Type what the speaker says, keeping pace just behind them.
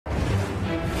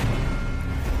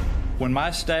When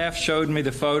my staff showed me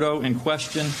the photo in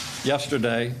question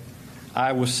yesterday,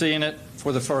 I was seeing it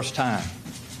for the first time.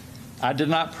 I did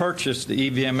not purchase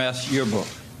the EVMS yearbook,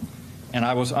 and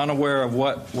I was unaware of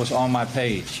what was on my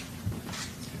page.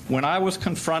 When I was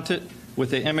confronted with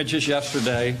the images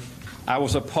yesterday, I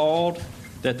was appalled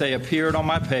that they appeared on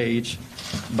my page,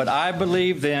 but I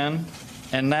believe then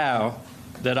and now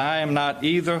that I am not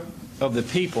either of the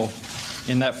people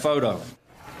in that photo.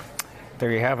 There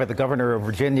you have it, the governor of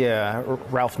Virginia,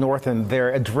 Ralph Northam,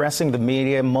 there addressing the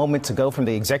media moments ago from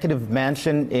the executive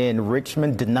mansion in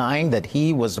Richmond, denying that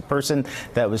he was the person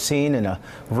that was seen in a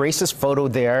racist photo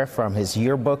there from his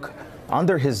yearbook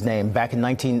under his name back in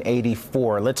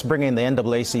 1984. Let's bring in the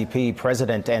NAACP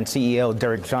president and CEO,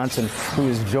 Derrick Johnson, who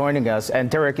is joining us. And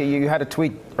Derrick, you had a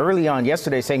tweet early on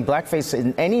yesterday saying blackface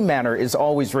in any manner is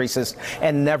always racist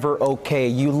and never okay.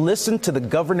 You listened to the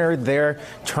governor there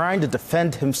trying to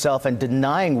defend himself and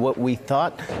denying what we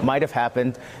thought might have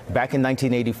happened back in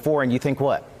 1984. And you think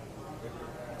what?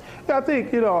 I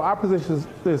think, our position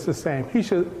is the same. He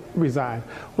should resign.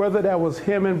 Whether that was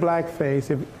him in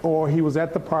blackface, or he was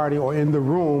at the party or in the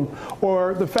room,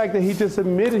 or the fact that he just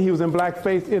admitted he was in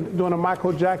blackface doing a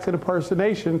Michael Jackson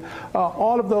impersonation,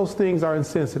 all of those things are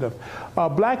insensitive.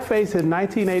 Blackface in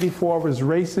 1984 was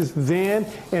racist then,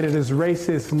 and it is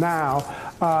racist now.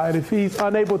 And if he's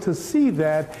unable to see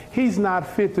that, he's not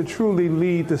fit to truly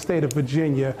lead the state of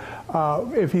Virginia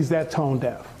if he's that tone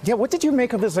deaf. Yeah, what did you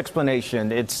make of his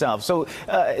explanation itself? So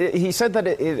he said that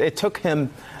it took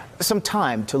him some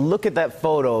time to look at that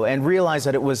photo and realize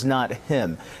that it was not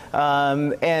him,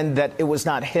 and that it was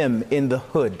not him in the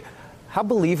hood. How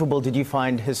believable did you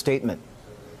find his statement?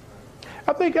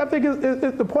 I think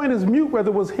the point is mute whether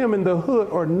it was him in the hood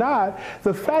or not.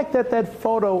 The fact that that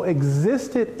photo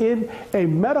existed in a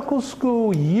medical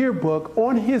school yearbook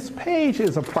on his page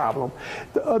is a problem.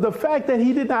 The fact that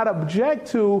he did not object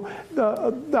to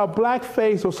the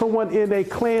blackface or someone in a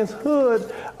Klan's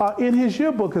hood in his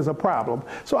yearbook is a problem.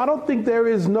 So I don't think there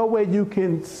is no way you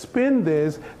can spin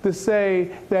this to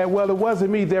say that, well, it wasn't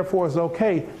me, therefore it's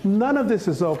okay. None of this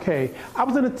is okay. I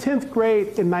was in the 10th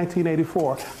grade in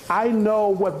 1984. I know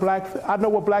what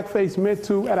blackface meant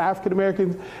to African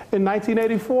Americans in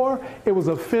 1984. It was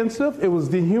offensive. It was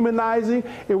dehumanizing.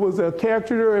 It was a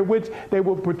caricature in which they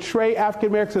would portray African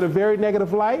Americans in a very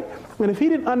negative light. And if he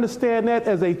didn't understand that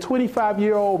as a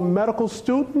 25-year-old medical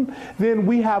student, then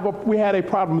we had a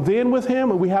problem then with him,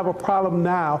 and we have a problem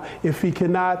now if he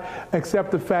cannot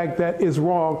accept the fact that it's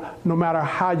wrong, no matter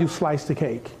how you slice the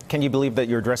cake. Can you believe that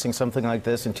you're addressing something like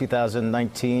this in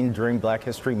 2019 during Black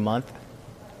History Month?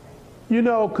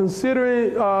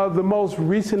 Considering the most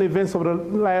recent events over the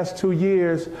last 2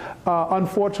 years,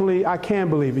 unfortunately, I can't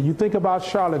believe it. You think about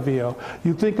Charlottesville,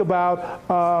 you think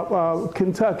about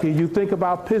Kentucky, you think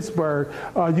about Pittsburgh,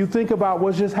 you think about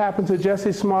what just happened to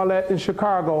Jussie Smollett in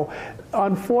Chicago.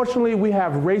 Unfortunately, we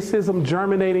have racism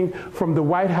germinating from the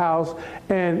White House,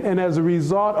 and as a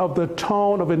result of the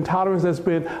tone of intolerance that's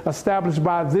been established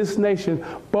by this nation,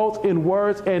 both in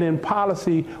words and in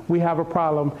policy, we have a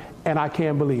problem, and I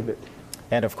can't believe it.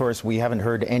 And of course, we haven't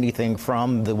heard anything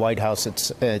from the White House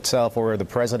itself or the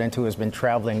president, who has been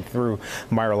traveling through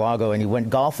Mar-a-Lago, and he went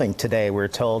golfing today, we're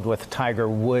told, with Tiger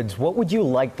Woods. What would you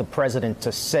like the president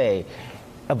to say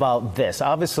about this?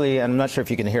 Obviously, I'm not sure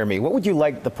if you can hear me. What would you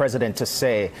like the president to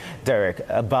say, Derrick,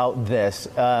 about this?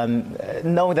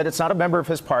 Knowing that it's not a member of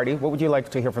his party, what would you like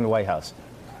to hear from the White House?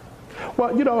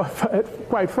 Well,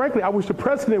 quite frankly, I wish the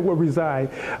president would resign.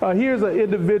 Here's an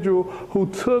individual who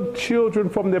took children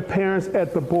from their parents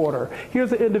at the border.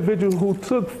 Here's an individual who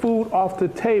took food off the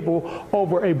table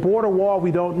over a border wall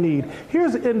we don't need.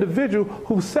 Here's an individual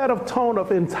who set a tone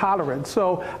of intolerance.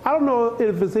 So I don't know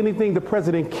if there's anything the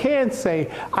president can say.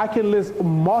 I can list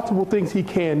multiple things he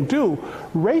can do.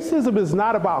 Racism is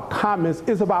not about comments.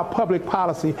 It's about public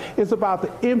policy. It's about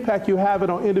the impact you have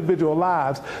on individual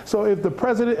lives. So if the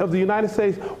president of the United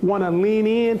States want to lean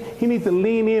in, he needs to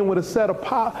lean in with a set of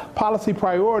policy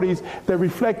priorities that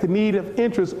reflect the need and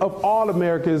interests of all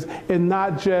Americans, and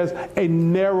not just a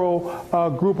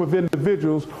narrow group of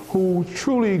individuals who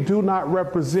truly do not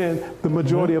represent the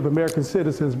majority of American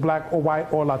citizens, black or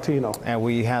white or Latino. And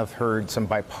we have heard some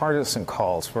bipartisan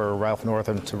calls for Ralph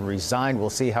Northam to resign. We'll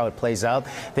see how it plays out.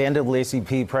 The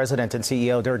NAACP president and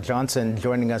CEO, Derrick Johnson,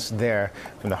 joining us there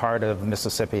from the heart of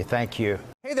Mississippi. Thank you.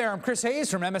 Hey there, I'm Chris Hayes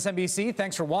from MSNBC.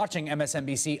 Thanks for watching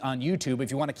MSNBC on YouTube.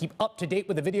 If you want to keep up to date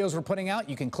with the videos we're putting out,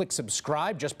 you can click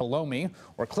subscribe just below me,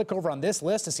 or click over on this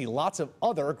list to see lots of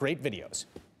other great videos.